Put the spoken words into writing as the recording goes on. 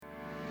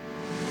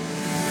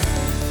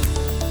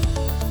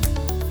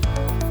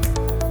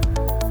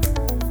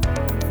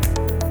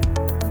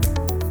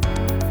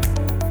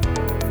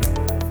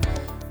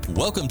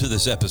Welcome to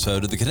this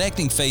episode of the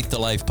Connecting Faith to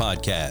Life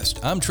podcast.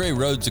 I'm Trey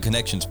Rhodes, the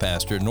Connections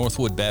Pastor at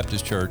Northwood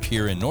Baptist Church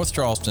here in North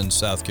Charleston,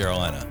 South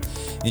Carolina.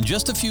 In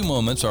just a few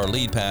moments, our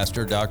lead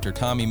pastor, Dr.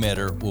 Tommy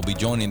Metter, will be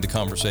joining the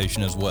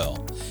conversation as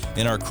well.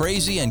 In our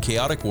crazy and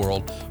chaotic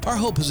world, our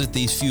hope is that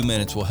these few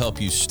minutes will help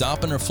you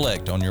stop and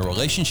reflect on your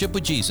relationship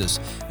with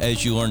Jesus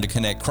as you learn to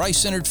connect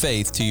Christ-centered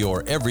faith to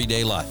your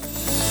everyday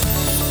life.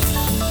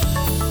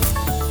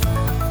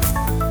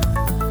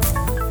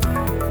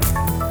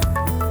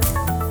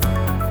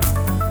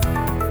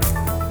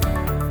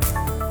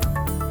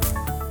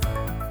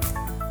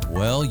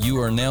 Well, you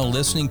are now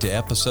listening to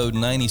episode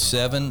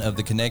 97 of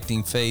the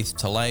Connecting Faith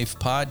to Life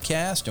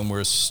podcast, and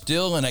we're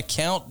still in a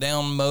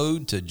countdown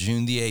mode to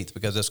June the 8th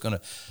because that's going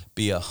to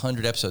be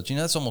 100 episodes. You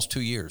know, that's almost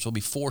 2 years. We'll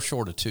be 4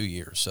 short of 2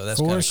 years, so that's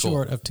kind of cool. 4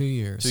 short of 2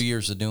 years. 2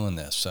 years of doing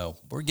this, so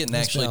we're getting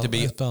It's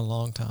been a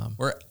long time.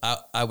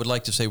 I would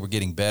like to say we're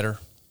getting better.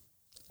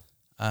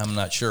 I'm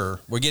not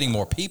sure. We're getting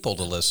more people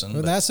to listen.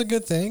 Well, that's a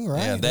good thing,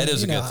 right? Yeah, that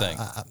is a good thing.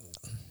 I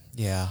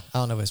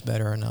don't know if it's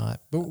better or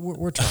not, but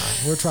we're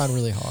trying. We're trying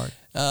really hard.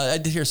 I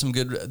did hear some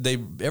good.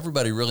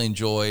 Everybody really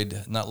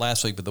enjoyed, not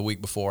last week, but the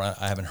week before.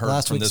 I haven't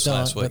heard from this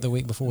last week. But the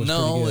week before was no,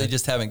 pretty good. they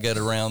just haven't got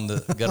around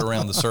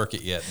the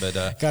circuit yet.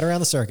 But got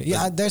around the circuit.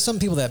 Yeah, there's some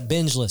people that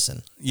binge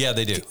listen. Yeah,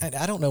 they do.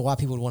 I don't know why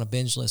people would want to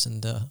binge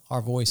listen to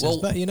our voices,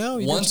 but you know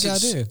what you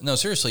gotta do. No,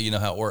 seriously, you know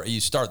how it works.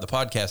 You start the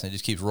podcast and it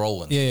just keeps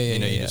rolling. Yeah.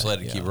 You just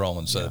let it keep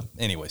rolling. So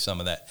anyway,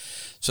 some of that.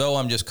 So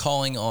I'm just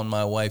calling on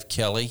my wife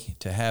Kelly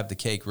to have the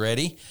cake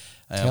ready.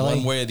 Kelly,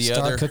 one way or the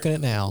other, start cooking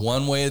it now.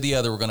 One way or the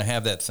other, we're going to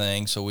have that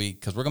thing. So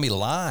because we're going to be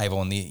live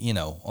on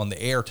the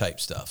air type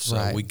stuff.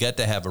 So we got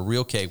to have a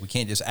real cake. We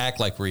can't just act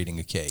like we're eating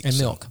a cake. And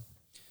milk.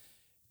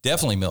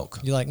 Definitely milk.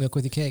 You like milk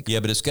with your cake? Yeah,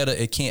 but it's got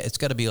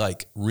to be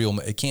like real.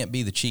 It can't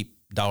be the cheap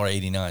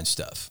 $1.89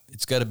 stuff.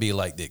 It's got to be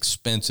like the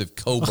expensive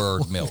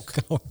Coburg milk.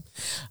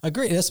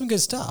 Agree. That's some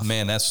good stuff.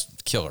 Man, that's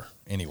killer.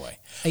 Anyway,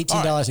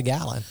 $18 a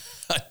gallon.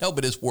 I know,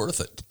 but it's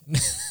worth it.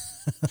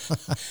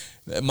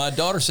 My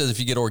daughter says if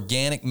you get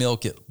organic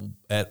milk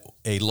at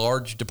a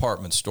large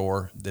department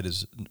store that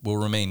will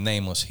remain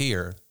nameless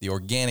here, the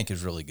organic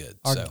is really good.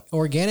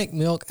 Organic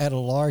milk at a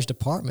large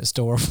department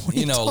store. What are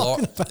you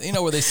talking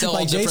about? Where they sell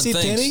like all different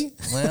JCPenney?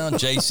 things. Well,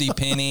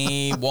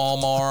 JCPenney,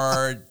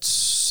 Walmart,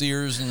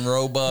 Sears and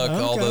Roebuck,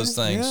 all those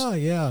things.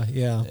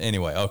 Yeah.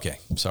 Anyway, okay.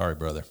 Sorry,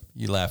 brother.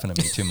 You laughing at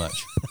me too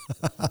much.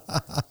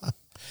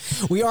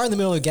 We are in the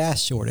middle of a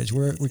gas shortage.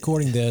 We're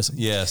recording this.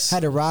 Yes.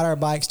 Had to ride our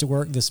bikes to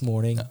work this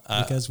morning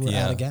because we're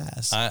out of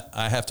gas.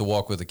 I have to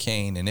walk with a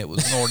cane, and it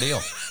was an ordeal.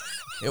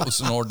 It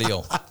was an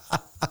ordeal.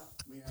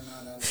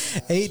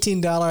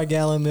 $18 a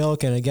gallon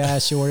milk and a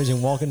gas shortage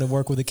and walking to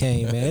work with a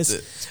cane, man.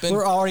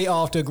 We're already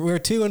off to. We're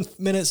 2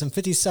 minutes and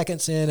 50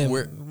 seconds in, and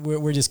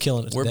we're just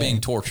killing it today.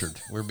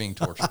 We're being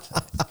tortured.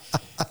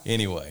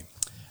 Anyway.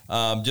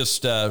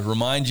 Just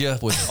remind you,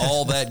 with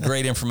all that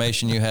great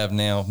information you have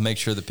now, make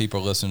sure that people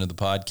are listening to the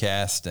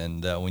podcast.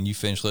 And when you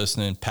finish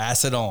listening,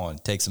 pass it on.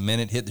 It takes a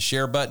minute, hit the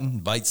share button,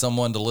 invite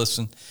someone to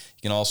listen.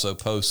 You can also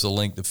post the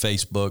link to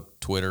Facebook,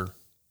 Twitter,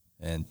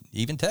 and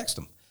even text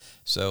them.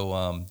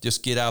 So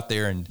just get out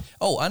there and,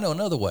 I know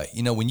another way.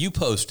 When you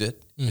post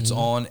it, it's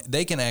on,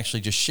 they can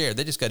actually just share.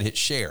 They just got to hit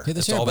share.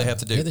 That's all they have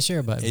to do. Hit the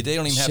share button. They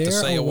don't even have to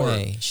say a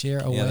word. Share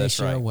away,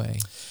 share away.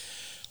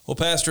 Well,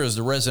 Pastor, as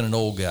the resident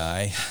old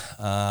guy,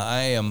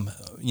 I am,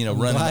 running. I'm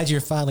glad you're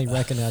finally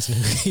recognizing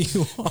who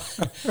you are.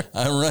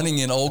 I'm running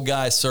in old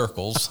guy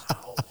circles.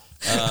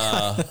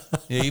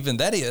 Even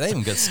got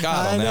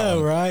Scott on that one. I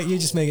know, right? You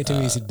just make it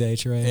too easy today,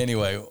 Trey.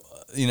 Anyway,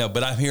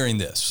 but I'm hearing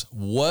this.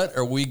 What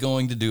are we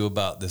going to do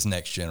about this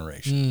next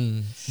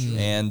generation?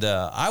 And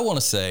I want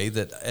to say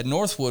that at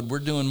Northwood, we're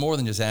doing more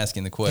than just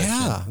asking the question.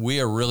 Yeah. We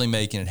are really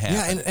making it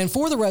happen. Yeah, and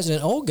for the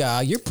resident old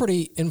guy, you're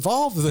pretty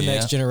involved with the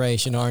next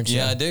generation, aren't you?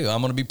 Yeah, I do. I'm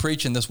going to be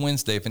preaching this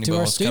Wednesday if anybody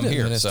wants to come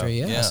here.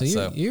 Ministry,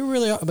 so you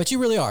really are, but you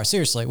really are,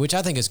 seriously, which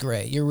I think is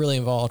great. You're really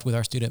involved with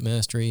our student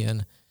ministry.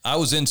 And I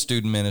was in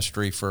student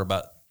ministry for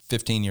about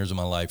 15 years of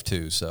my life,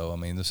 too. So,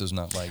 this is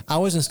not like... I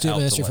was in student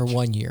ministry for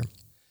 1 year.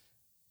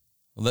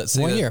 Well, let's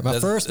see. 1 year.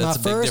 That's a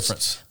big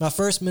difference. My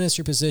first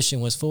ministry position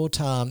was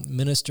full-time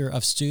minister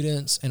of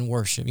students and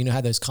worship. You know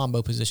how those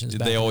combo positions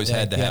back they always in the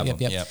had to have them.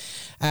 Yep.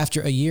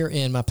 After a year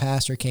in, my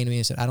pastor came to me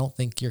and said, "I don't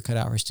think you're cut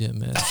out for student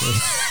ministry."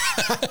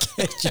 I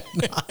kid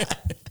you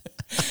not.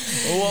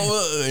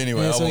 Well,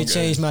 anyway, so he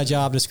changed my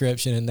job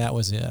description, and that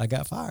was it. I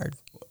got fired.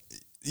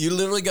 You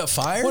literally got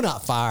fired? Well,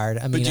 not fired.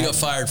 But you got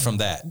fired from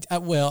that.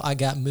 I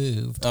got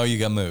moved. Oh, you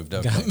got moved.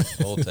 Okay,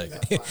 we'll take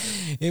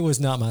it. It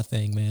was not my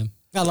thing, man.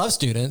 I love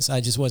students. I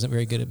just wasn't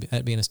very good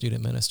at being a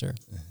student minister.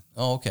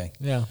 Oh, okay.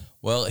 Yeah.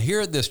 Well, here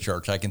at this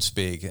church, I can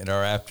speak at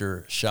our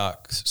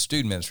Aftershock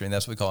student ministry, and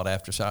that's what we call it,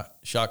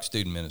 Aftershock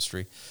student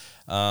ministry.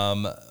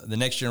 The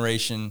next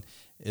generation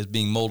is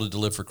being molded to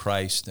live for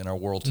Christ in our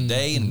world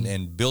today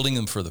and building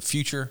them for the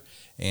future.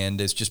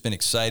 And it's just been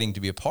exciting to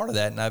be a part of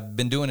that. And I've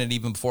been doing it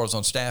even before I was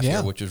on staff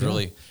here, which has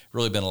really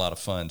been a lot of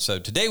fun. So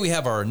today we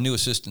have our new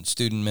assistant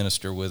student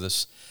minister with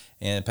us.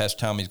 And Pastor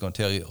Tommy's going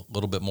to tell you a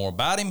little bit more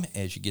about him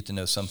as you get to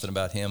know something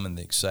about him and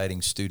the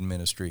exciting student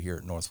ministry here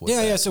at Northwood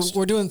Baptist. So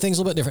we're doing things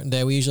a little bit different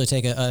today. We usually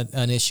take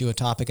an issue, a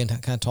topic, and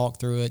kind of talk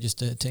through it just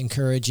to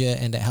encourage you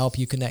and to help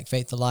you connect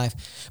faith to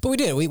life. But we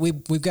did.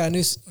 We've got a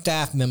new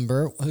staff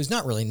member who's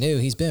not really new.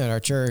 He's been at our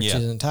church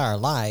his entire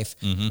life,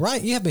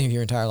 right? You have been here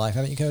your entire life,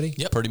 haven't you, Cody?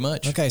 Yeah, pretty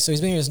much. Okay, so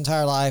he's been here his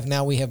entire life.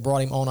 Now we have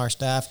brought him on our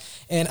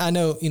staff. And I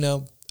know,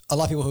 a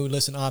lot of people who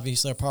listen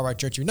obviously are part of our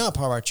church. You're not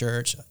part of our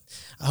church.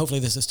 Hopefully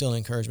this is still an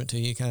encouragement to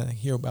you, kind of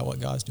hear about what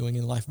God's doing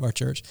in the life of our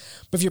church.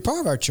 But if you're part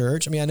of our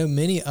church, I know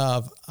many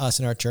of us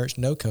in our church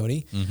know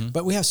Cody,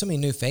 but we have so many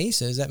new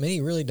faces that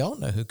many really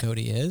don't know who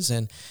Cody is.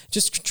 And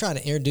just trying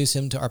to introduce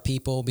him to our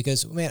people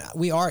because, man,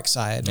 we are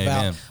excited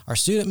about our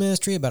student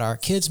ministry, about our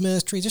kids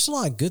ministry. There's a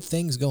lot of good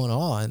things going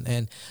on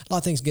and a lot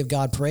of things to give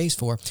God praise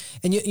for.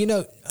 And,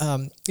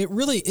 it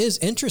really is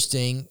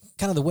interesting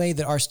kind of the way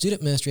that our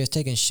student ministry has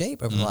taken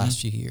shape over the last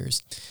few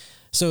years.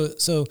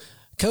 So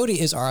Cody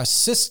is our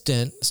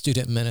assistant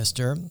student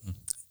minister.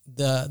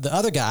 The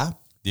other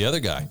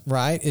guy,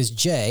 right, is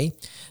Jay.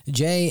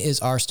 Jay is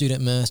our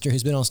student minister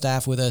who's been on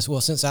staff with us.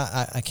 Well, since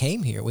I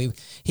came here,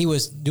 he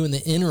was doing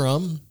the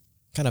interim,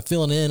 kind of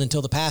filling in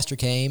until the pastor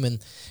came.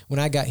 And when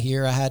I got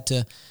here, I had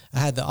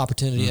the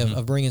opportunity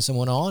of bringing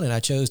someone on, and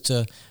I chose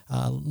to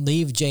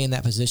leave Jay in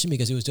that position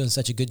because he was doing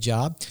such a good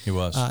job. He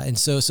was.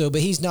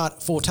 But he's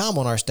not full-time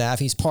on our staff.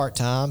 He's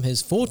part-time.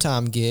 His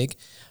full-time gig,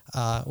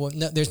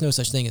 there's no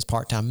such thing as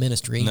part-time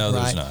ministry. No,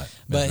 right? There's not.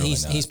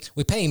 But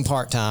we pay him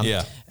part-time.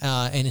 Yeah.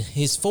 And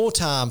his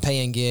full-time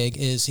paying gig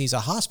is he's a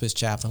hospice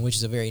chaplain, which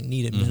is a very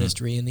needed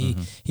ministry, and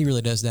he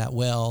really does that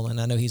well. And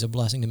I know he's a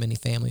blessing to many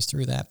families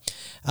through that.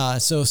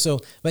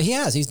 But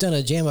he's done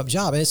a jam-up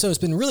job. And so it's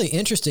been really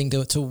interesting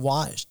to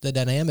watch the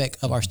dynamic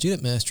of our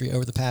student ministry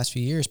over the past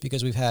few years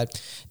because we've had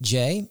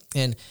Jay,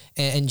 and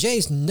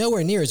Jay's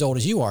nowhere near as old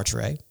as you are,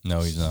 Trey. No,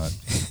 he's not.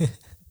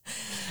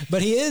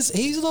 But he's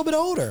a little bit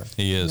older.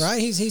 He is. Right?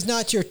 He's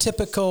not your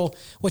typical,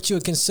 what you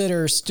would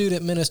consider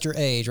student minister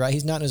age, right?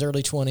 He's not in his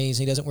early 20s.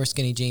 He doesn't wear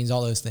skinny jeans,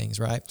 all those things,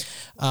 right?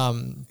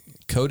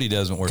 Cody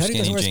doesn't wear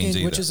skinny jeans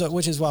either.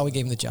 Which is why we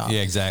gave him the job. Yeah,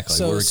 exactly.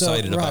 We're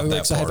excited about that. We're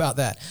excited about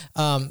that.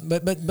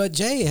 But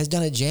Jay has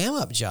done a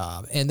jam-up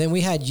job. And then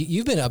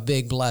you've been a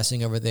big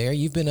blessing over there.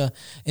 You've been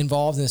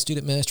involved in the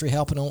student ministry,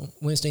 helping on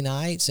Wednesday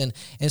nights. And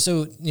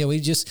so, I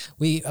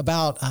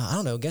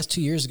guess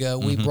 2 years ago,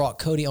 we brought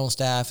Cody on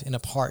staff in a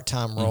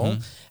part-time role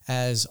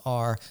as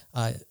our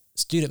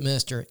student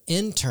minister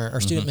intern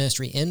or student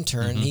ministry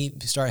intern. He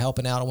started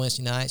helping out on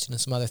Wednesday nights and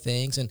some other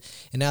things. And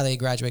now that he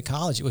graduated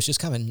college, it was just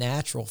kind of a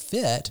natural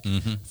fit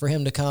for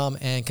him to come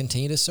and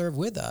continue to serve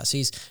with us.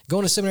 He's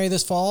going to seminary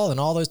this fall and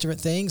all those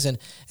different things. And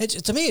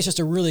to me, it's just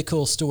a really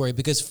cool story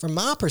because from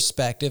my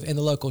perspective in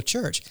the local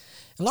church,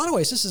 in a lot of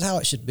ways, this is how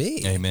it should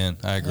be. Amen.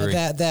 I agree.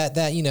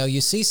 That you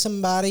see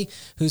somebody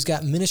who's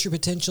got ministry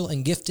potential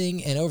and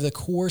gifting, and over the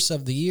course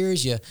of the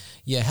years,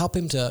 you help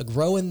him to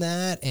grow in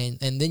that, and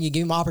then you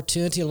give him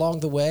opportunity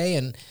along the way,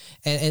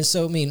 and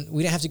so we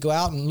didn't have to go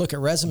out and look at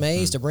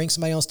resumes to bring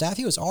somebody on staff.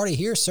 He was already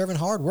here, serving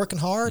hard, working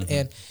hard,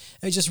 and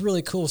it's just a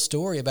really cool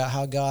story about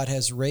how God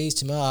has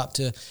raised him up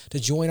to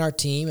join our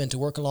team and to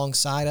work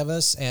alongside of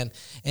us. And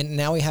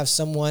now we have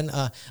someone,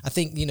 I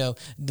think,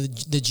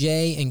 the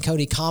Jay and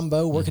Cody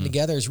combo working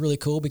together is really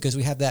cool because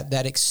we have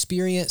that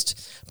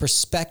experienced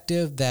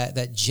perspective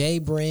that Jay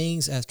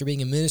brings after being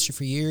in ministry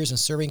for years and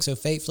serving so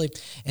faithfully.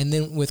 And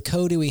then with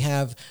Cody, we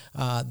have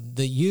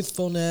the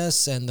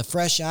youthfulness and the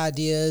fresh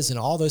ideas and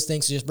all those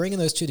things. So just bringing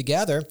those two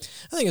together,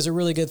 I think is a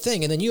really good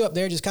thing. And then you up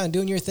there just kind of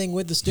doing your thing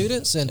with the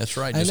students. And that's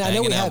right. Just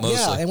hanging out mostly.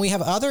 Yeah, and we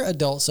have other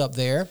adults up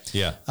there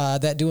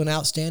that do an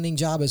outstanding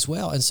job as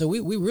well. And so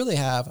we really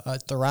have a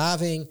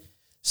thriving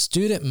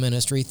student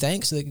ministry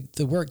thanks to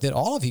the work that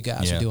all of you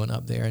guys are doing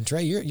up there. And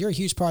Trey, you're a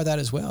huge part of that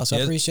as well. So I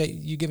appreciate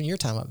you giving your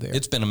time up there.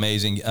 It's been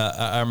amazing.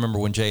 I remember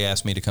when Jay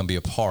asked me to come be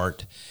a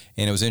part,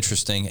 and it was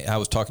interesting. I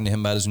was talking to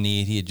him about his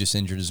knee. He had just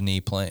injured his knee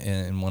playing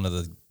in one of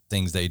the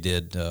things they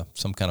did,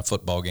 some kind of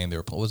football game they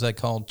were playing. What was that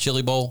called?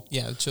 Chili Bowl?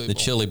 Yeah, the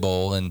Chili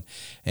Bowl. And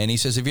he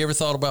says, have you ever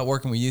thought about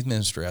working with youth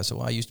ministry? I said,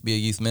 well, I used to be a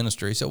youth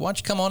minister. He said, why don't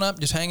you come on up,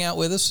 just hang out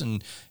with us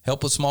and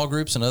help with small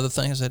groups and other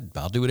things. I said,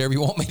 I'll do whatever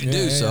you want me to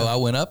do. So I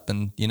went up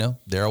and,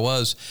 there I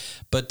was.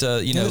 But,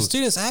 the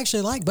students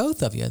actually like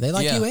both of you. They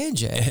like you and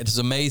Jay. It's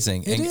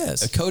amazing. It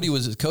is. Cody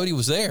was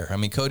there.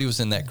 Cody was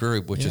in that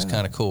group, which is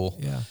kind of cool.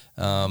 Yeah.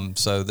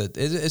 So that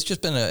it's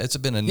just been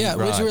a neat ride.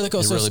 Yeah, it's really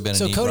cool. So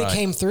Cody ride.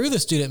 Came through the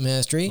student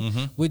ministry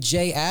with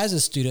Jay as a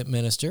student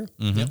minister,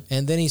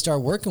 and then he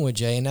started working with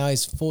Jay, and now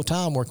he's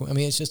full-time working.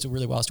 It's just a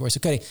really wild story. So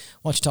Cody,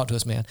 why don't you talk to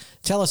us, man?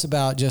 Tell us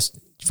about just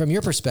from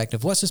your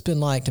perspective, what's this been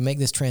like to make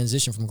this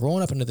transition from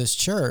growing up into this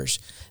church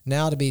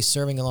now to be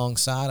serving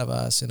alongside of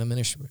us in a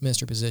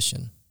ministry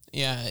position?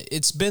 Yeah,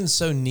 it's been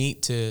so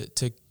neat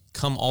to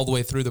come all the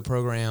way through the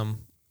program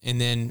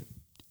and then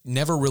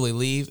never really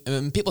leave.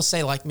 People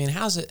say man,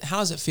 how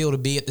does it feel to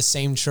be at the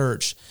same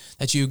church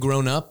that you've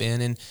grown up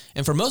in?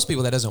 And for most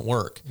people that doesn't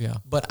work. Yeah.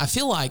 But I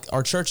feel like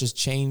our church has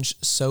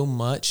changed so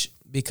much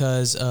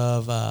because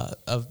of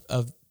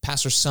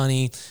Pastor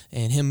Sonny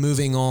and him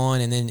moving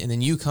on, and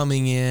then you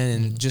coming in,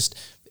 and just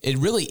it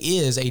really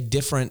is a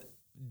different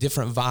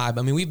vibe.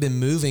 I mean, we've been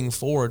moving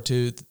forward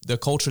to the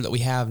culture that we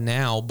have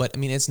now, but I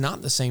mean, it's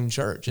not the same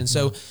church. And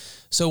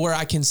so where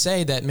I can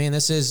say that, man,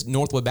 this is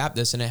Northwood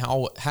Baptist, and it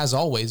has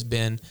always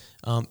been.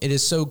 It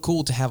is so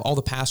cool to have all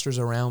the pastors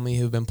around me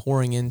who've been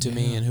pouring into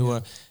me and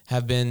who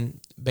have been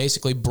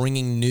basically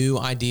bringing new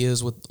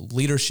ideas with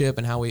leadership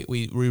and how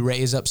we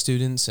raise up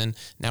students. And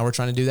now we're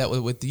trying to do that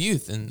with the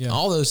youth and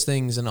all those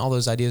things and all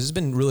those ideas. It's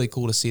been really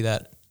cool to see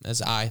that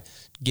as I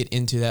get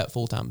into that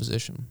full-time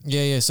position.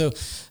 Yeah. So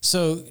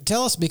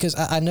tell us, because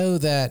I know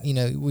that,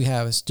 we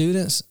have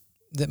students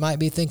that might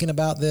be thinking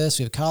about this.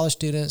 We have college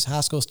students,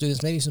 high school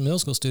students, maybe some middle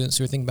school students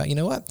who are thinking about, you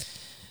know what?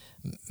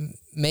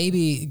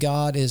 Maybe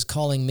God is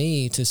calling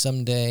me to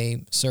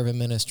someday serve in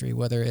ministry,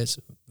 whether it's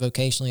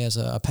vocationally as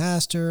a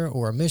pastor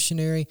or a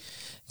missionary.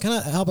 Kind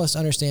of help us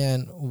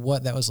understand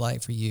what that was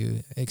like for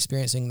you,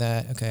 experiencing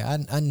that. Okay,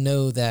 I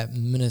know that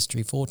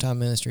ministry, full-time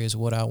ministry, is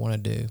what I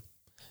want to do.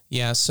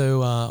 Yeah,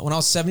 so when I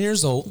was 7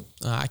 years old,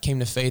 I came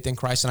to faith in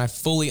Christ, and I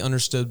fully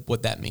understood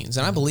what that means.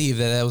 And I believe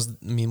that was,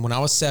 when I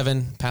was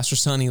 7, Pastor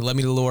Sonny led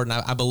me to the Lord, and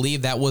I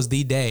believe that was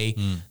the day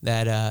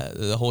that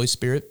the Holy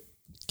Spirit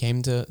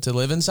came to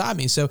live inside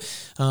me. So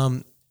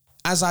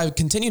as I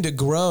continued to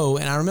grow,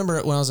 and I remember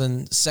when I was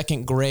in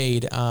second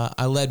grade,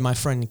 I led my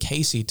friend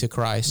Casey to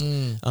Christ.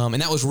 And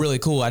that was really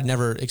cool. I'd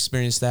never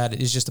experienced that.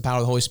 It's just the power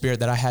of the Holy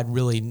Spirit that I had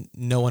really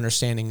no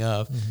understanding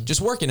of,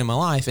 just working in my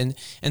life.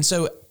 And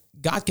so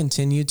God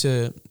continued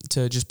to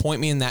just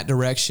point me in that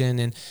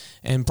direction.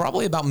 And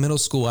probably about middle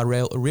school, I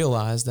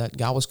realized that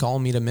God was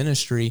calling me to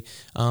ministry,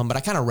 but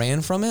I kind of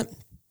ran from it.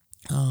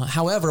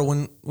 However,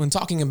 when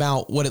talking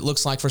about what it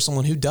looks like for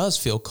someone who does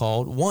feel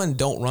called, one,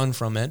 don't run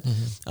from it.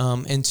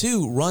 And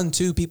two, run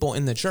to people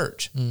in the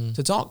church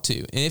to talk to.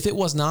 And if it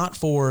was not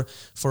for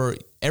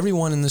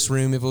everyone in this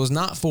room, if it was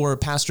not for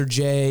Pastor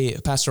Jay,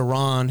 Pastor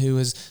Ron, who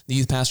was the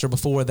youth pastor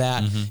before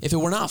that, if it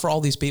were not for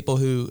all these people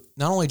who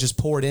not only just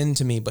poured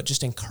into me, but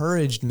just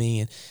encouraged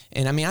me.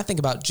 And I mean, I think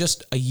about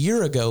just a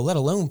year ago, let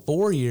alone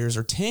 4 years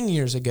or 10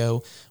 years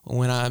ago,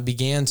 when I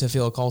began to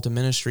feel a call to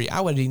ministry,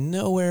 I would be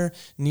nowhere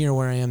near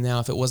where I am now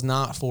if it was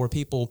not for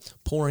people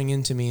pouring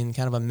into me in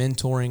kind of a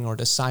mentoring or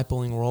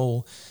discipling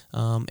role.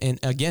 And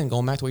again,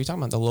 going back to what you're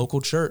talking about, the local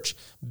church,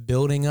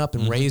 building up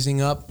and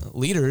raising up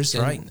leaders.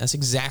 Right. And that's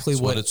exactly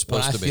what it's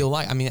supposed I to feel be.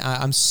 like. I mean,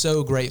 I'm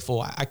so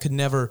grateful. I could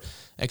never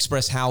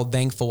express how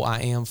thankful I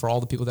am for all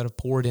the people that have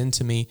poured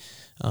into me,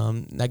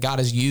 that God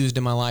has used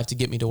in my life to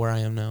get me to where I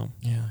am now.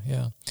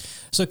 Yeah.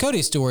 So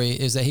Cody's story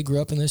is that he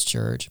grew up in this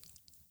church.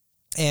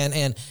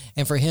 And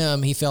for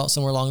him, he felt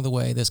somewhere along the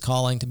way this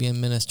calling to be in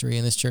ministry,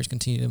 and this church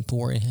continued to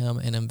pour in him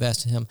and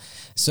invest in him.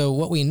 So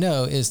what we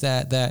know is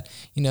that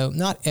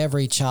not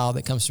every child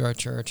that comes to our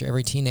church, or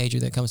every teenager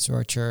that comes to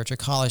our church, or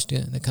college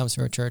student that comes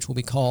to our church will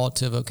be called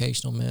to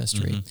vocational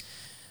ministry.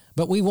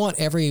 But we want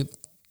every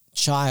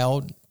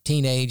child,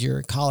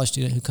 teenager, college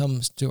student who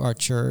comes to our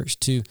church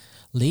to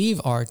leave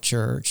our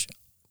church,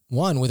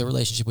 one, with a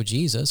relationship with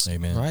Jesus.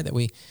 Amen. Right? That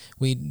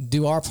we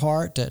do our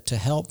part to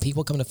help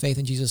people come to faith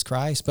in Jesus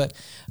Christ. But,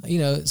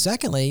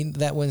 secondly,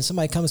 that when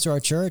somebody comes to our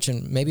church,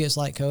 and maybe it's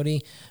like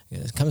Cody,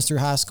 comes through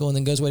high school and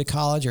then goes away to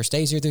college or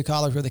stays here through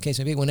college, whatever the case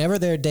may be, whenever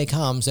their day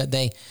comes that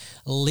they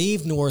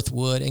leave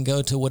Northwood and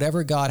go to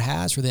whatever God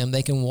has for them,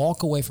 they can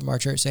walk away from our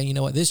church saying, you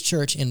know what, this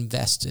church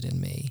invested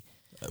in me.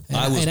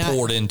 I was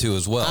poured into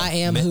as well. I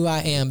am who I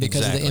am because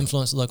of the Exactly.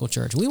 influence of the local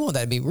church. We want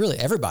that to be really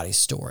everybody's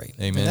story.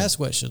 Amen. And that's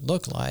what it should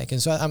look like.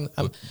 And so I'm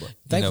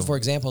thankful for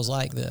examples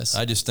like this.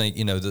 I just think,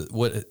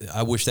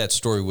 I wish that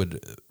story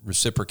would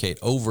reciprocate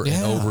over and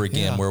Yeah, over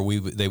again, yeah. where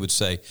they would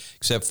say,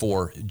 except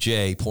for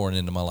Jay pouring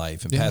into my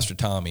life, and Pastor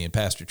Tommy and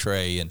Pastor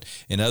Trey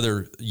and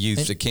other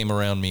youths that came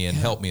around me and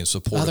helped me and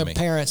supported Other me.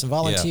 parents and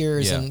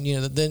volunteers Yeah.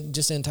 and then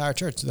just the entire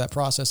church through that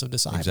process of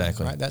discipling.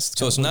 Exactly. Right? That's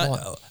so. It's kind of what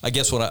we not. want. I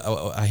guess what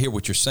I hear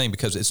what you're saying,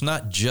 because it's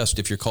not just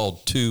if you're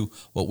called to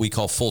what we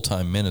call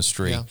full-time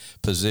ministry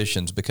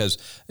positions, because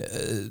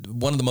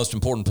one of the most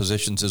important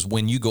positions is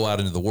when you go out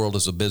into the world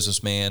as a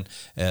businessman,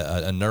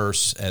 a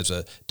nurse, as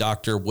a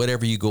doctor,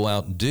 whatever you go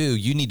out and do,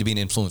 you need to be an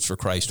influence for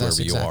Christ That's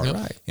wherever exactly you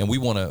are. right. And we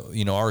want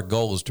to, our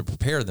goal is to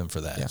prepare them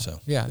for that. Yeah.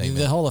 So Amen.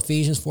 The whole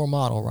Ephesians 4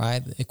 model,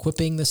 right?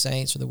 Equipping the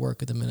saints for the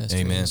work of the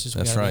ministry. Amen. That's just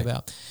what That's we gotta be right.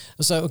 about.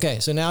 So, okay.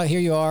 So now here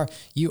you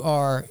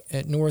are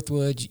at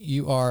Northwood.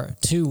 You are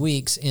 2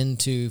 weeks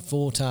into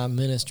full-time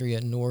ministry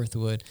at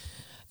Northwood.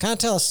 Kind of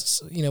tell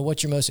us,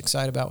 what you're most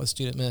excited about with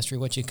student ministry,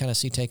 what you kind of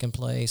see taking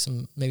place,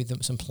 and maybe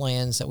some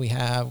plans that we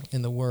have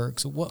in the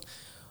works.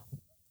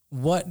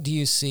 What do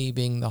you see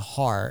being the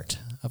heart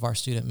of our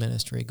student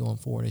ministry going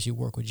forward as you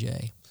work with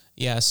Jay?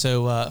 Yeah.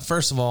 So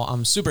first of all,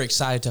 I'm super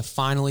excited to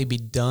finally be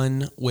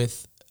done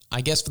with,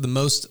 I guess for the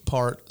most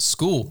part,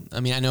 school. I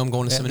mean, I know I'm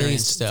going to At seminary and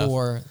least stuff.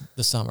 for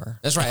the summer.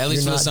 That's right. At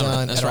least You're for the not summer.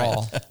 done That's at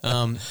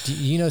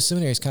right. all.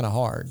 Seminary is kind of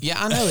hard. Yeah,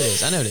 I know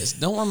it is.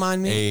 Don't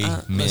remind me.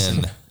 Amen.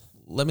 Listen,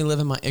 let me live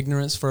in my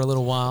ignorance for a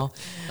little while.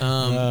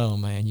 Oh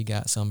man, you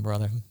got some,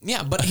 brother.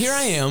 Yeah, but here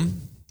I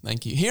am.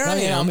 Thank you. Here I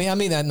am. I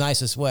mean that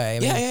nicest way. I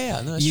mean,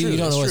 Yeah. No, it's true. You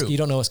don't know It's true. you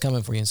don't know what's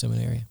coming for you in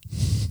seminary.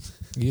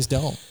 You just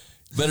don't.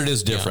 But it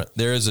is different.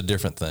 Yeah. There is a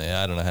different thing.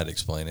 I don't know how to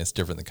explain it. It's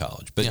different than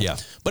college. But yeah.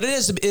 But it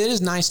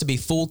is nice to be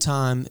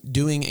full-time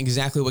doing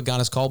exactly what God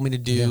has called me to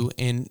do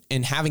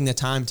and having the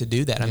time to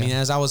do that. I mean,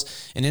 as I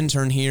was an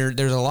intern here,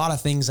 there's a lot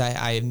of things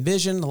I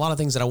envisioned, a lot of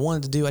things that I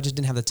wanted to do. I just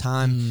didn't have the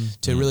time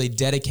to really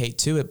dedicate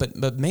to it.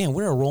 But man,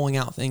 we're rolling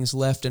out things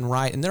left and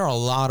right. And there are a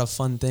lot of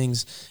fun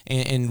things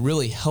and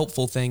really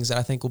helpful things that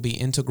I think will be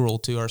integral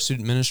to our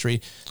student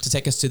ministry to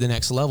take us to the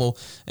next level.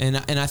 And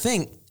I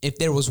think if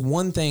there was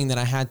one thing that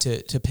I had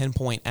to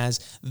pinpoint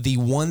as the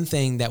one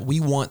thing that we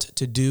want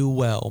to do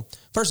well,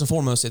 first and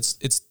foremost,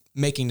 it's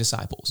making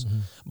disciples. Mm-hmm.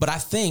 But I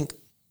think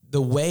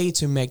the way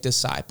to make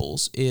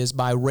disciples is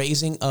by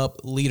raising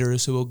up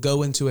leaders who will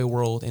go into a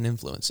world and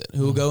influence it,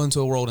 who will go into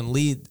a world and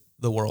lead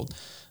the world.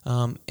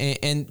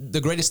 And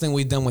the greatest thing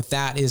we've done with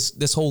that is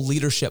this whole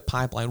leadership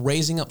pipeline,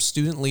 raising up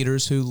student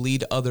leaders who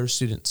lead other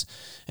students.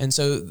 And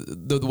so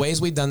the ways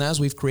we've done that is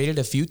we've created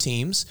a few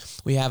teams.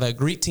 We have a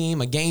Greek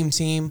team, a game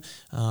team.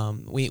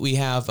 We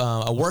have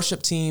a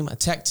worship team, a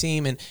tech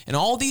team, and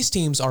all these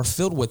teams are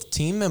filled with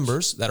team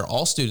members that are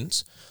all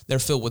students. They're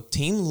filled with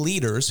team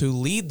leaders who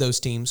lead those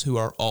teams who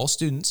are all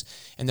students.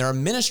 And there are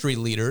ministry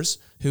leaders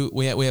who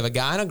we have a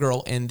guy and a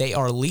girl, and they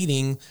are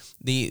leading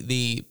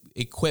the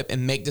equip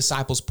and make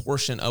disciples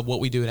portion of what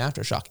we do at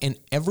Aftershock. And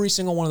every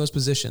single one of those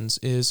positions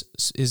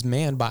is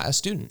manned by a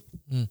student.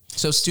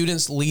 So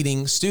students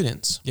leading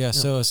students. Yeah.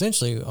 So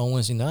essentially on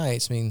Wednesday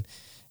nights, I mean,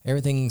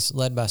 everything's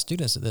led by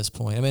students at this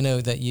point. I mean, I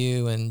know that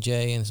you and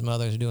Jay and some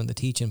others are doing the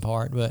teaching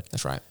part, but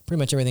that's right. Pretty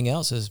much everything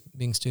else is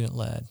being student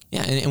led.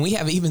 Yeah, and we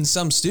have even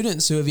some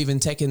students who have even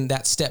taken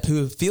that step,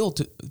 who feel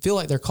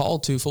like they're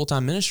called to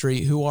full-time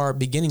ministry, who are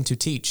beginning to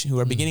teach, who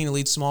are beginning to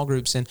lead small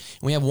groups, and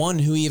we have one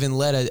who even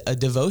led a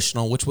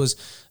devotional, which was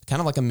kind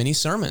of like a mini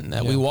sermon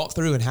that we walked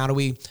through, and how do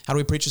we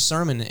preach a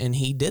sermon, and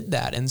he did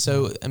that. And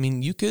so, I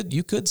mean, you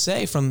could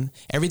say from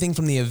everything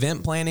from the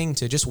event planning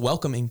to just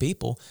welcoming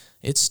people,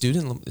 it's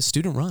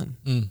student run.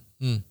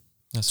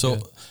 So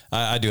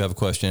I do have a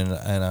question,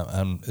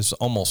 and it's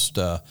almost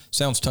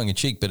sounds tongue in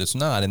cheek, but it's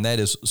not. And that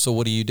is, so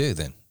what do you do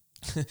then?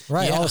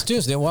 Right, all the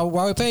students. Then why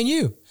are we paying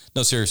you?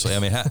 No, seriously. I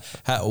mean,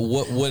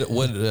 what?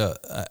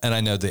 And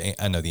I know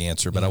the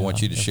answer, but I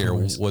want you to share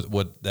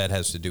what that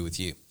has to do with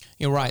you.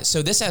 You're right.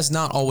 So this has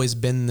not always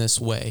been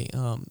this way.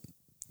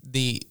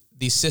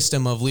 The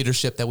system of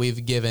leadership that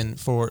we've given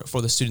for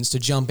the students to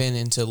jump in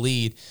and to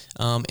lead,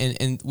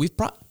 and we've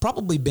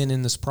probably been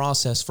in this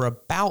process for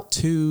about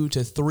 2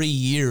 to 3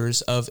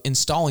 years of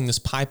installing this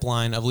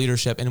pipeline of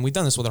leadership, and we've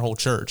done this with our whole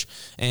church.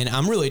 And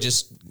I'm really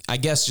just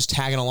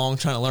tagging along,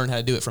 trying to learn how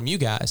to do it from you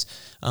guys.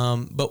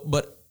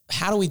 But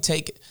how do we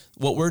take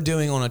what we're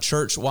doing on a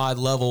church-wide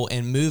level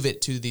and move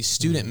it to the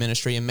student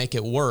ministry and make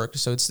it work?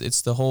 So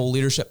it's the whole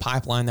leadership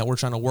pipeline that we're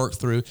trying to work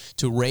through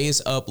to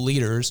raise up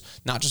leaders,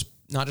 not just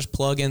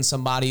plug in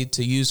somebody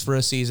to use for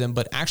a season,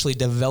 but actually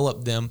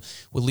develop them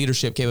with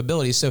leadership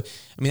capabilities. So,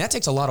 I mean, that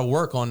takes a lot of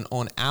work on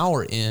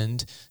our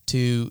end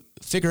to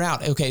figure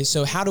out, okay,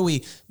 so how do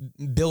we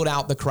build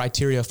out the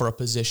criteria for a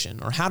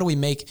position? Or how do we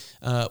make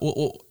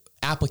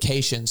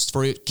applications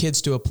for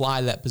kids to apply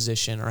to that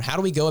position? Or how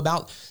do we go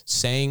about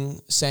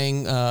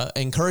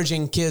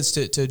encouraging kids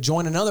to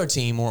join another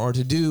team or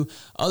to do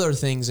other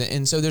things?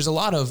 And so there's a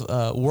lot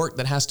of work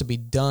that has to be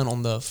done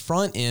on the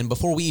front end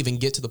before we even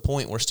get to the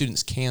point where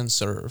students can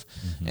serve.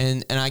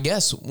 Mm-hmm. And I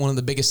guess one of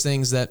the biggest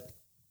things that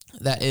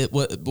it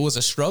was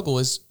a struggle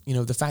is,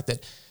 the fact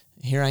that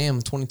here I am,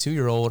 a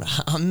 22-year-old.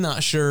 I'm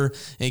not sure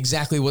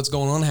exactly what's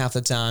going on half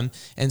the time.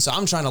 And so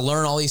I'm trying to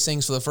learn all these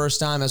things for the first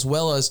time, as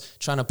well as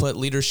trying to put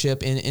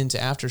leadership into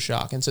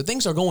Aftershock. And so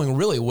things are going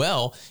really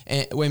well.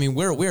 And I mean,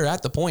 we're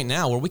at the point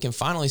now where we can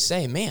finally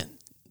say, man,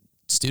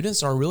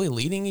 students are really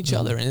leading each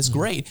other, and it's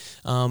great.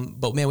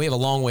 But man, we have a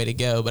long way to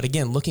go. But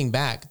again, looking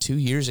back 2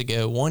 years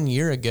ago, 1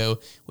 year ago,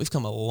 we've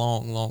come a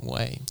long, long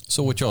way.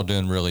 So what y'all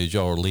doing really is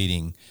y'all are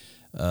leading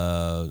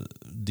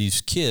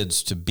these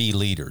kids to be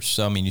leaders.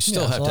 So I mean, you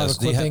still have to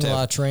have a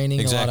lot of training,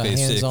 exactly. A lot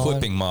of it's the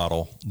equipping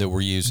model that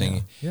we're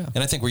using, and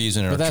I think we're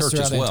using it in our church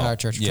as well. The entire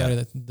church,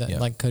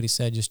 like Cody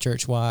said, just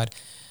church wide,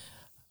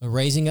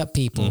 raising up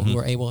people who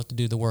are able to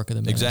do the work of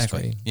the ministry.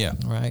 Exactly. Yeah.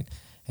 Right.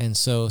 And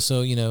so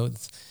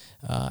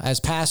as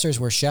pastors,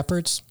 we're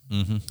shepherds.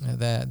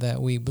 That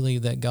we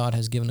believe that God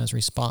has given us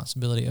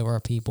responsibility over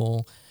our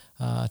people,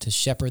 to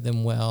shepherd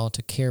them well,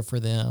 to care for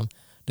them,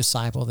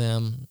 disciple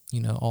them,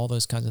 all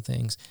those kinds of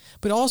things.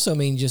 But also, I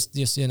mean, just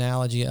the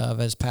analogy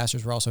of, as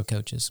pastors, we're also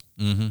coaches,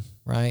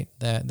 right?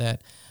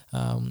 That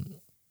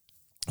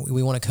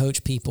we want to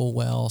coach people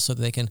well so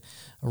that they can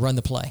run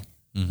the play,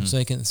 so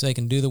they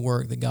can do the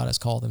work that God has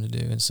called them to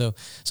do. And so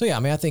yeah, I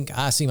mean, I think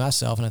I see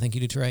myself, and I think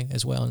you do, Trey,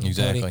 as well. And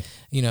exactly.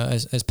 Cody,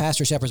 as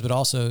pastor shepherds, but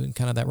also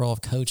kind of that role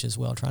of coach as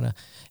well, trying to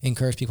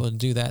encourage people to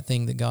do that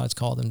thing that God's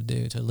called them to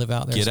do, to live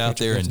out their get out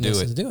there and do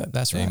it. To do it.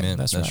 That's right. Amen.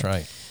 That's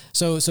right.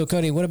 So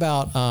Cody, what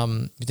about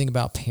you think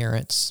about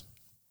parents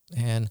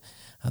and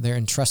they're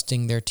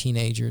entrusting their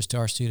teenagers to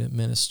our student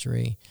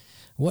ministry?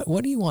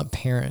 What do you want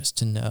parents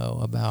to know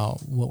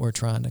about what we're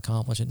trying to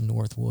accomplish at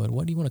Northwood?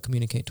 What do you want to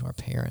communicate to our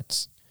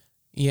parents?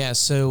 Yeah,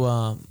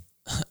 so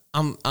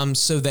I'm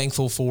so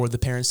thankful for the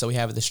parents that we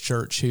have at this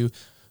church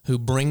who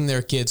bring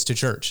their kids to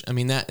church. I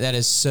mean, that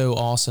is so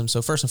awesome.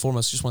 So first and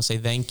foremost, just want to say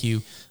thank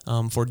you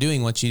for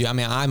doing what you do. I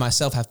mean, I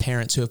myself have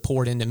parents who have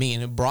poured into me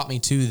and have brought me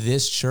to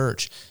this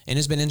church, and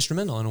it's been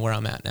instrumental in where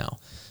I'm at now.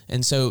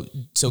 And so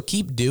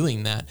keep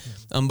doing that.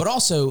 But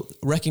also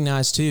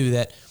recognize too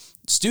that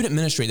student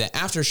ministry, that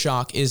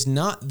Aftershock is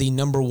not the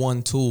number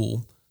one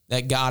tool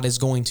that God is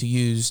going to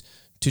use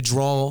to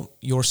draw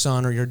your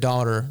son or your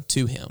daughter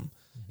to him.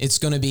 It's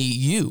going to be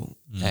you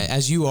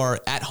as you are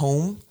at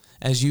home,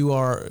 as you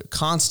are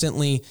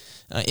constantly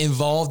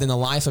involved in the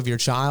life of your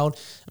child.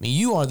 I mean,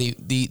 you are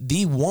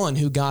the one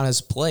who God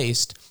has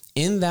placed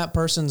in that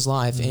person's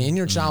life and in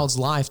your child's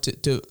life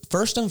to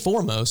first and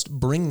foremost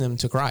bring them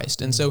to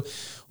Christ. And so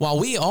while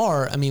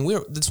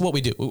that's what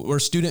we do. We're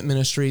student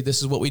ministry.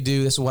 This is what we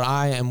do. This is what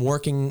I am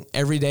working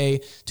every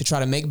day to try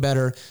to make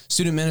better.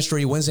 Student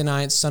ministry, Wednesday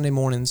nights, Sunday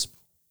mornings,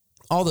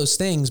 all those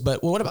things.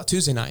 But what about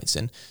Tuesday nights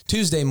and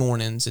Tuesday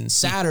mornings and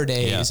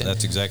Saturdays? Yeah,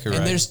 that's exactly right.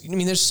 And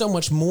there's so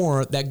much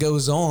more that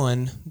goes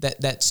on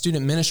that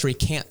student ministry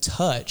can't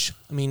touch.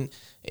 I mean,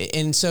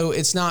 and so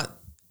it's not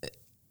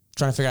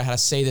trying to figure out how to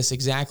say this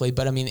exactly,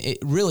 but I mean, it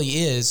really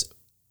is.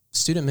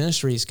 Student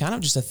ministry is kind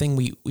of just a thing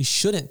we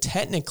shouldn't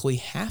technically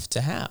have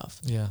to have.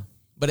 Yeah.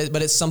 But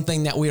it's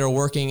something that we are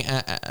working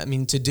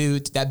to do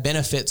that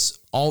benefits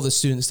all the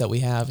students that we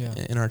have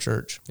in our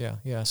church. Yeah,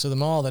 yeah. So the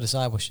model of the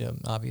discipleship,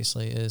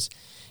 obviously, is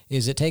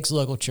it takes a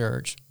local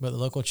church, but the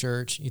local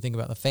church, you think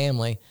about the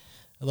family,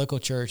 the local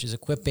church is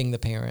equipping the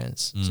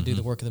parents to do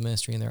the work of the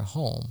ministry in their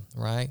home,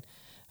 right?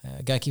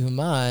 Got to keep in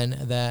mind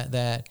that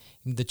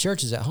the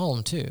church is at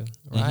home too,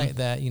 right?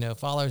 That,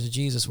 followers of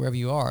Jesus, wherever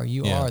you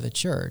are the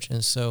church.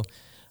 And so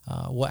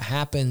what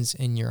happens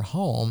in your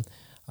home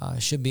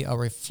should be a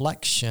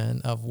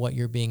reflection of what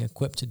you're being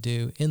equipped to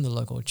do in the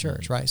local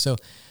church, right? So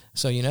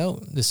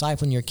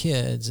discipling your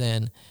kids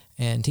and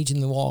teaching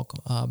them to walk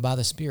by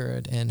the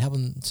Spirit and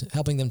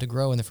helping them to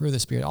grow in the fruit of the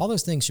Spirit. All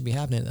those things should be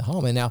happening at the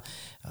home. And now,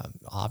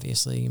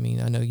 obviously, I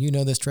mean, I know you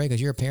know this, Trey,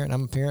 because you're a parent.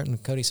 I'm a parent,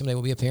 and Cody someday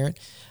will be a parent.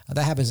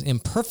 That happens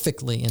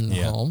imperfectly in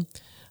the home,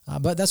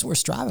 but that's what we're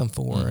striving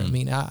for. I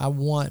mean, I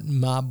want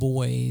my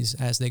boys,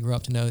 as they grow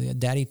up, to know that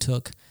Daddy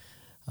took,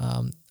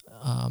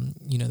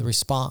 the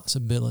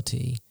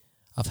responsibility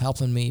of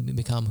helping me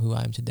become who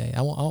I am today.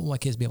 I want my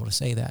kids to be able to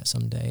say that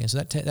someday. And so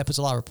that puts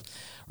a lot of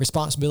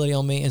responsibility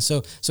on me. And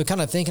so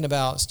kind of thinking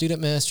about student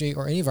ministry,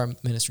 or any of our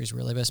ministries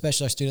really, but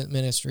especially our student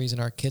ministries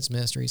and our kids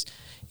ministries,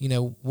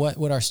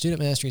 what our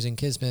student ministries and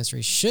kids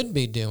ministries should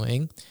be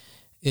doing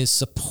is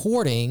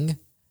supporting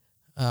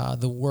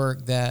the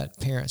work that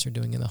parents are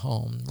doing in the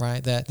home,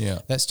 right?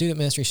 That student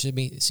ministry should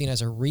be seen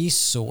as a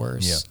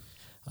resource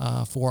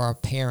for our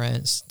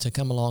parents to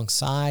come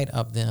alongside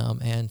of them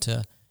and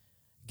to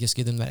just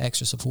give them that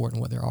extra support in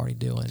what they're already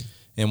doing.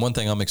 And one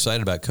thing I'm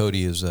excited about,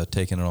 Cody is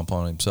taking it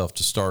upon himself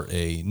to start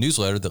a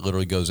newsletter that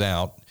literally goes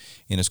out,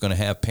 and it's going to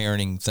have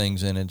parenting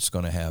things in it. It's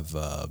going to have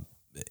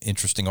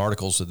interesting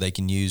articles that they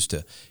can use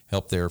to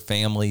help their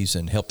families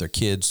and help their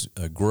kids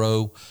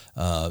grow.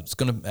 It's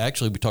going to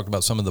actually, we talked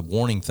about some of the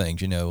warning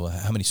things,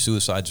 how many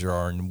suicides there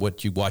are and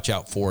what you watch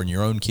out for in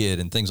your own kid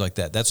and things like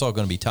that. That's all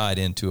going to be tied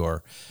into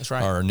our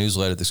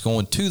newsletter that's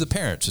going to the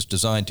parents. It's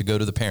designed to go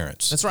to the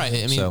parents. That's right.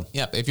 I mean,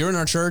 if you're in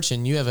our church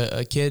and you have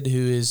a kid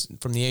who is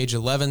from the age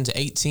 11 to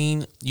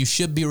 18, you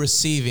should be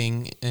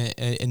receiving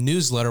a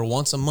newsletter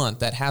once a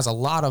month that has a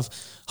lot of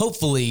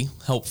hopefully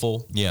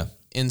helpful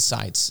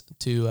insights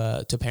to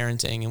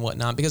parenting and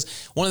whatnot.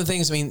 Because one of the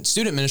things,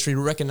 student ministry,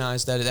 we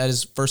recognize that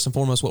is first and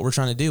foremost what we're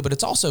trying to do, but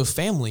it's also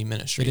family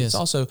ministry. It's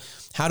also,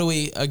 how do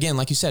we, again,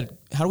 like you said,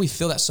 how do we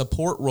fill that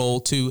support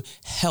role to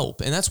help?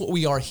 And that's what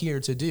we are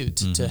here to do,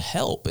 to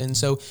help. And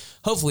so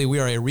hopefully we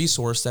are a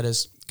resource that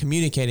is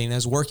communicating,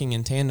 as working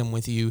in tandem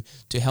with you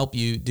to help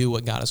you do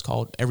what God has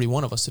called every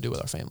one of us to do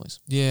with our families.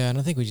 Yeah, and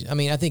I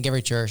think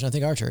every church, and I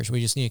think our church, we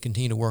just need to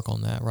continue to work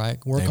on that,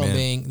 right? Work on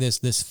being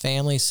this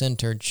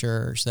family-centered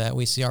church, that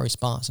we see our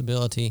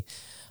responsibility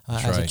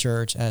as a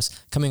church as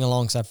coming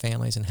alongside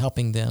families and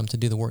helping them to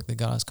do the work that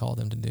God has called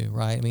them to do,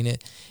 right? I mean,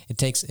 it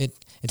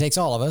takes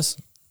all of us.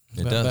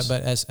 It does.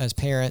 But as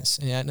parents,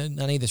 and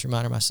I need this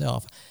reminder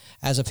myself,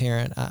 as a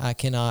parent, I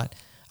cannot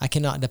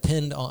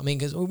depend on,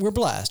 because we're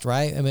blessed,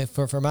 right? I mean,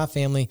 for my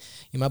family,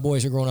 my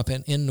boys are growing up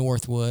in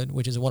Northwood,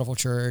 which is a wonderful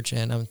church,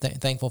 and I'm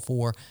thankful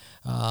for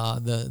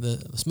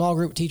the small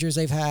group teachers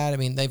they've had. I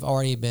mean, they've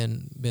already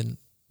been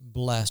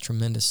blessed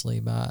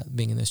tremendously by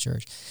being in this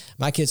church.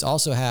 My kids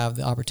also have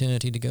the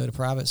opportunity to go to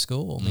private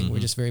school. I mean, we're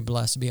just very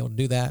blessed to be able to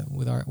do that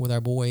with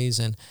our boys,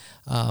 and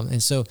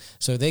so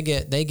they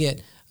get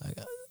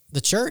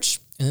the church,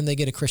 and then they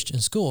get a Christian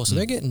school, so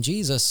they're getting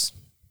Jesus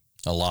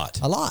a lot.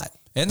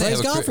 And they Praise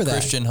have a God for that.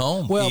 Christian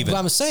home. Well, even. but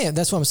I'm saying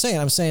that's what I'm saying.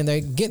 I'm saying they're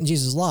getting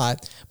Jesus a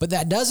lot, but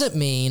that doesn't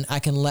mean I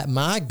can let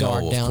my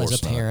guard of down as a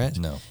course not. parent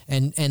No.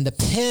 and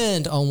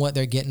depend on what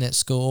they're getting at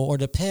school or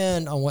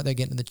depend on what they're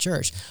getting in the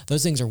church.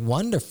 Those things are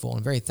wonderful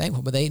and very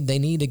thankful, but they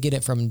need to get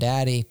it from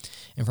daddy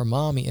and from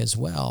mommy as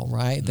well,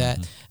 right?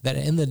 Mm-hmm. That at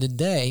the end of the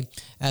day,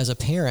 as a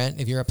parent,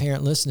 if you're a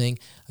parent listening,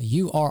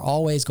 you are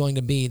always going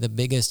to be the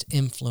biggest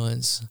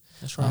influence.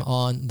 That's right.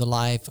 On the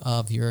life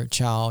of your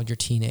child, your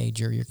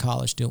teenager, your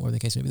college student, whatever the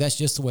case may be. That's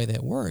just the way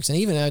that works. And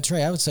even,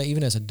 Trey, I would say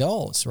even as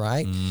adults,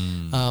 right? We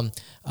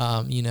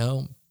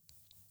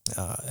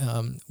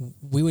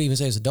would even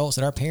say as adults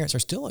that our parents are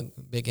still a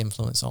big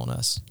influence on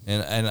us.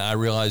 And I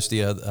realized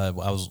I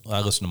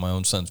listened to my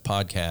own son's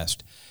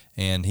podcast,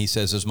 and he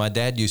says, as my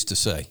dad used to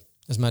say,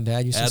 As my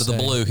dad used to say. out of the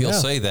blue, he'll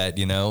say that,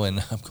 and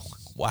I'm going,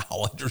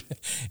 wow,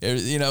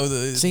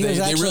 See,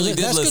 they really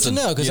did that's listen.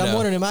 good to know because I'm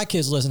wondering if my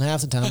kids listen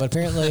half the time, but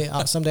apparently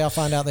someday I'll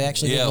find out they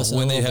actually did listen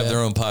when they have bit. their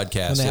own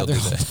podcast, they'll do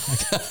that.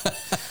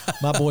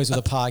 Podcast. My boys with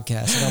a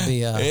podcast. That'll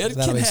be It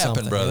that'll can be happen,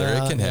 something. brother.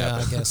 It can Yeah,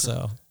 happen. I guess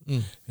so.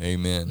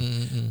 Amen.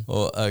 Mm-hmm.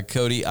 Well,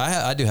 Cody,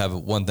 I do have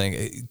one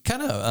thing.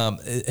 Kind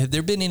of, have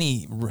there been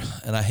any,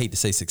 and I hate to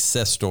say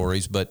success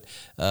stories, but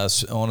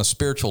on a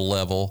spiritual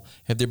level,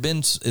 has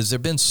there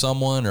been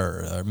someone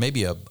or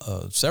maybe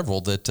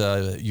several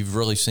that you've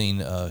really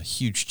seen a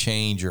huge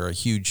change or a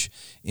huge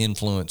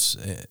influence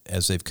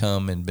as they've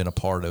come and been a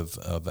part of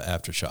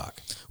Aftershock?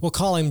 We'll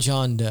call him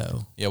John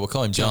Doe. Yeah, we'll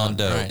call him John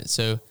Doe. Right.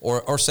 So,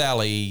 Or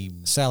Sally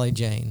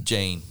Jane.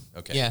 Jane.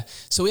 Okay. yeah.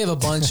 So we have a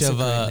bunch That's a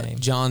of great name.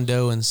 John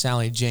Doe and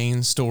Sally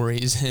Jane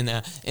stories in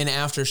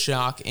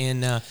Aftershock,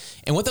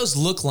 and what those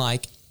look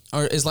like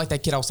is like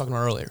that kid I was talking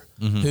about earlier,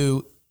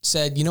 who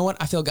said, you know what,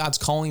 I feel God's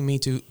calling me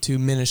to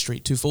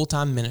ministry, to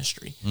full-time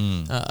ministry.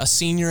 A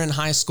senior in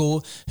high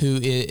school who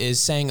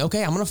is saying,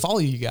 okay, I'm going to follow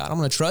you, God. I'm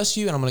going to trust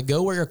you, and I'm going to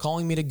go where you're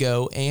calling me to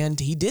go. And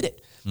he did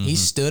it. He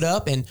stood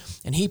up and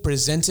he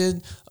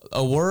presented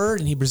a word,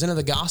 and he presented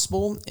the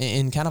gospel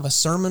in kind of a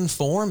sermon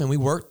form, and we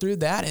worked through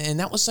that, and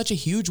that was such a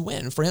huge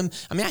win for him.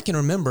 I mean, I can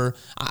remember,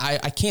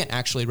 I can't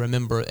actually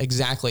remember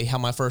exactly how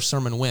my first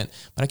sermon went,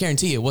 but I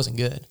guarantee you it wasn't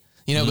good.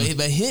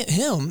 But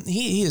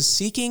he is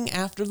seeking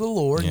after the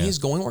Lord. Yeah. And he's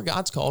going where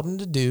God's called him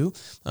to do,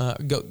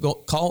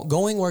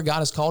 going where God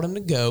has called him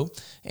to go,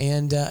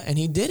 and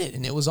he did it,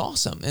 and it was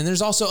awesome. And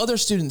there's also other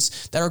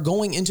students that are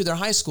going into their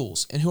high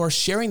schools and who are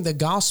sharing the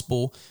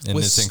gospel And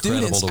with it's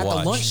incredible students to at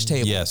watch. the lunch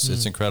table. Yes,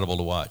 it's incredible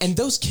to watch. And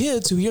those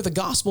kids who hear the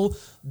gospel,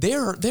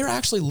 they're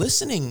actually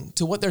listening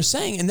to what they're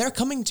saying, and they're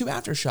coming to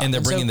Aftershock. And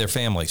they're bringing so, their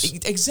families.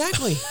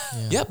 Exactly.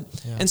 Yep.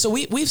 Yeah. And so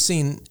we've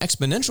seen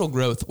exponential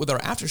growth with our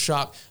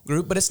Aftershock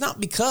group, but it's not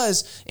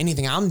because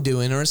anything I'm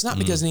doing, or it's not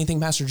because anything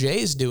Pastor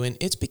Jay is doing.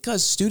 It's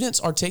because students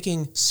are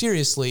taking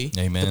seriously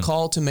Amen. the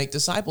call to make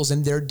disciples,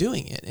 and they're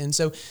doing it. And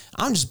so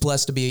I'm just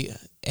blessed to be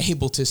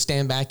able to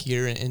stand back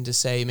here and to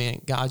say,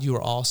 man, God, you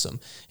are awesome.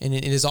 And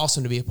it is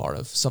awesome to be a part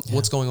of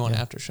what's going on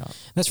Aftershock.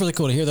 That's really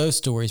cool to hear those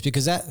stories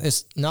because that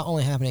is not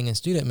only happening in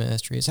student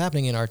ministry, it's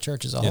happening in our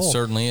church as a whole. It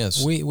certainly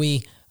is.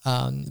 We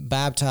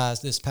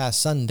baptized this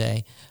past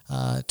Sunday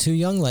 2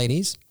 young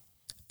ladies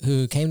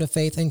who came to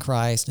faith in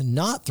Christ,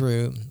 not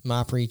through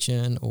my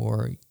preaching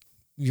or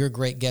your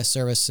great guest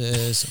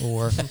services,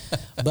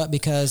 but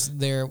because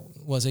there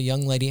was a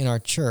young lady in our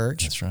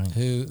church That's right.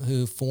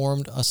 who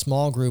formed a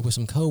small group with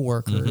some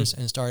coworkers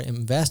and started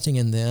investing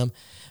in them.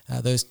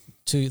 Those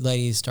 2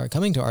 ladies started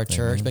coming to our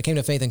church, but came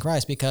to faith in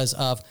Christ because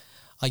of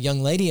a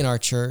young lady in our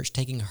church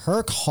taking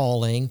her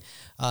calling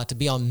to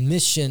be on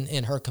mission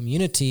in her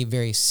community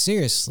very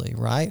seriously,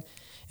 right?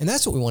 And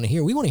that's what we want to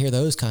hear. We want to hear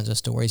those kinds of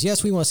stories.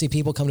 Yes, we want to see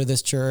people come to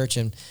this church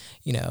and,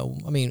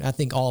 I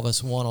think all of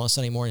us want on a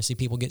Sunday morning to see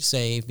people get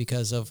saved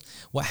because of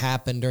what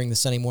happened during the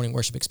Sunday morning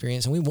worship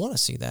experience. And we want to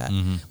see that.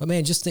 But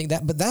man, just think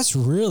that, but that's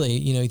really,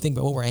 you think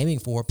about what we're aiming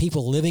for,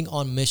 people living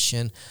on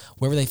mission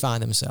wherever they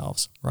find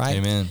themselves, right?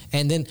 Amen.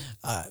 And then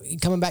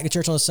coming back to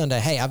church on a Sunday,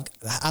 hey,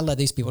 I led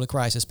these people to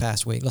Christ this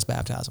past week. Let's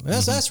baptize them. And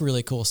that's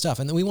really cool stuff.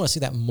 And then we want to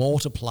see that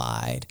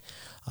multiplied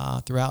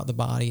throughout the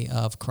body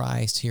of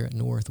Christ here at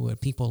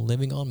Northwood, people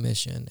living on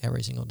mission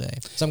every single day.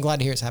 So I'm glad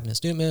to hear it's happening in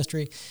student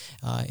ministry,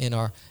 in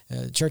our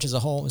church as a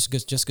whole. It's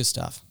just good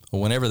stuff.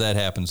 Well, whenever that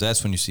happens,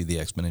 that's when you see the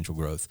exponential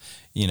growth.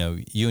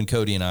 You and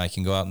Cody and I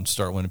can go out and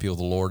start winning people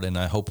to the Lord, and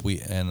I hope we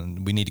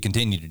need to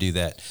continue to do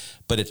that.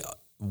 But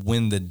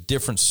when the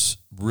difference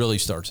really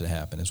starts to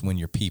happen is when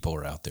your people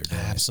are out there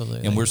doing Absolutely.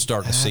 it. And we're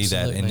starting to see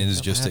that, and it is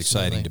Absolutely. just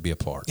exciting to be a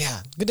part.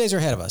 Yeah, good days are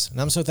ahead of us.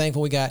 And I'm so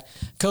thankful we got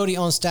Cody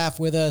on staff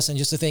with us, and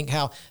just to think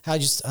how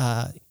just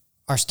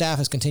our staff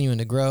is continuing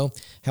to grow,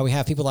 how we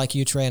have people like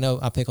you, Trey. I know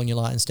I pick on you a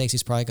lot, and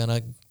Stacy's probably going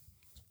to.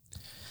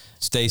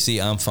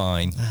 Stacy, I'm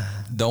fine.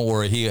 Don't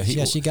worry.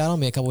 She got on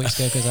me a couple weeks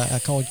ago because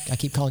I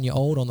keep calling you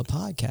old on the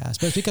podcast,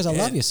 but it's because I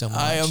love you so much.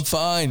 I am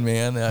fine,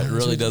 man. That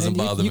really doesn't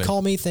bother me. You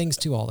call me things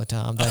too all the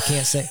time that I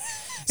can't say.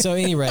 So, at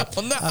any rate,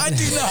 No, I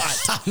do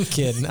not. I'm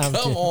kidding. Come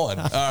on.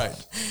 All right.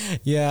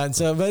 Yeah, and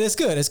so, but it's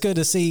good. It's good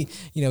to see,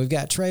 we've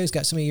got Trey, who's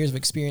got so many years of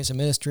experience in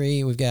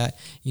ministry. We've got,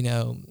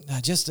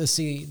 just to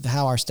see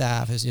how our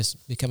staff is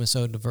just becoming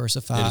so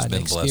diversified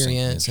in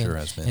experience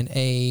and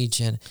age.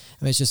 And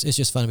I mean, it's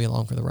just fun to be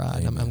along for the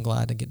ride. I'm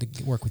glad to get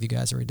to work with you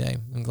guys every day.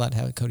 I'm glad to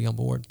have Cody on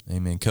board.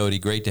 Amen. Cody,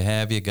 great to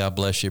have you. God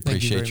bless you.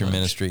 Appreciate your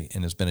ministry.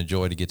 And it's been a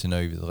joy to get to know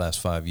you the last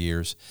 5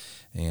 years.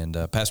 And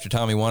Pastor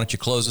Tommy, why don't you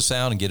close us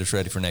out and get us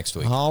ready for next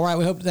week? All right.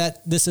 We hope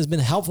that this has been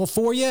helpful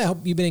for you. I hope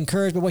you've been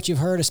encouraged by what you've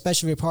heard,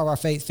 especially if you're part of our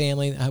faith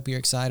family. I hope you're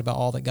excited about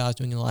all that God's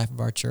doing in the life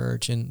of our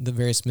church and the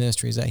various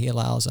ministries that he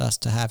allows us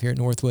to have here at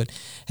Northwood.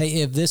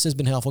 Hey, if this has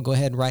been helpful, go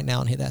ahead right now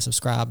and hit that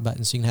subscribe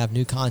button so you can have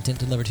new content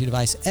delivered to your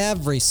device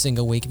every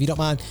single week. If you don't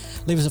mind,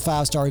 leave us a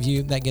 5-star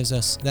review.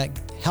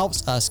 That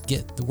helps us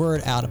get the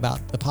word out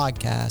about the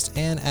podcast.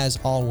 And as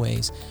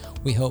always,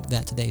 we hope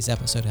that today's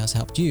episode has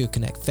helped you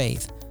connect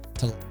faith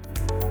to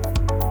life.